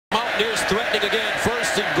Mountaineers threatening again.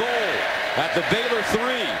 First and goal at the Baylor 3.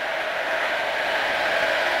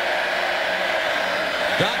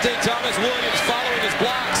 Dante Thomas Williams following his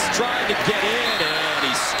blocks, trying to get in, and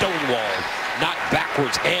he's stonewalled. Knocked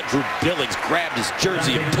backwards. Andrew Billings grabbed his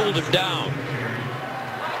jersey and pulled him down.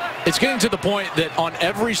 It's getting to the point that on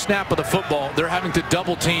every snap of the football, they're having to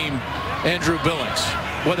double team Andrew Billings.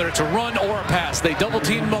 Whether it's a run or a pass, they double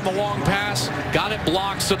teamed him on the long pass, got it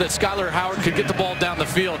blocked so that Skylar Howard could get the ball down the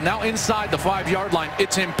field. Now inside the 5-yard line,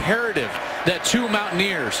 it's imperative that two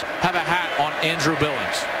Mountaineers have a hat on Andrew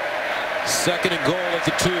Billings. Second and goal at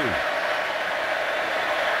the 2.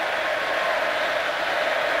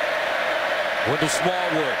 Wendell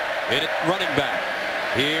Smallwood in it, running back.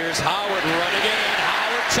 Here's Howard running in.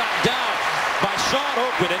 Howard chopped down by Shawn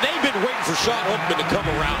Oakman, and they've been waiting for Shawn Oakman to come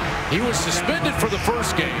around. He was suspended for the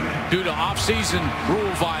first game due to off-season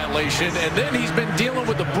rule violation, and then he's been dealing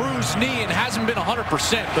with a bruised knee and hasn't been 100%.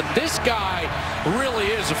 But this guy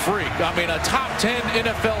really is a freak. I mean, a top 10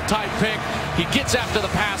 NFL-type pick. He gets after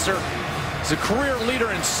the passer. He's a career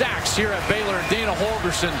leader in sacks here at Baylor, and Dana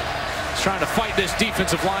Holgerson is trying to fight this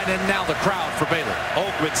defensive line, and now the crowd for Baylor.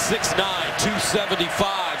 Oakman 6'9",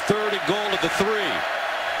 275, third and goal at the 3.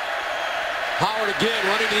 Howard again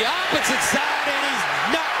running to the opposite side, and he's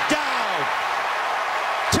knocked down.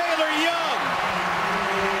 Taylor Young,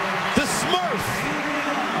 the Smurf.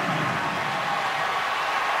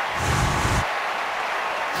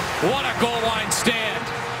 What a goal line stand.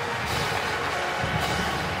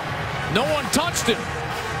 No one touched him.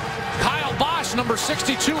 Kyle Bosch, number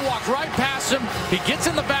 62, walked right past him. He gets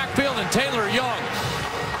in the backfield, and Taylor Young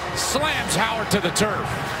slams Howard to the turf.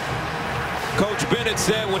 Coach Bennett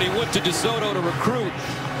said when he went to DeSoto to recruit,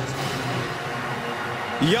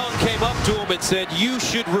 Young came up to him and said, "You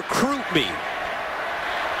should recruit me."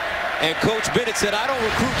 And Coach Bennett said, "I don't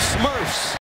recruit Smurfs."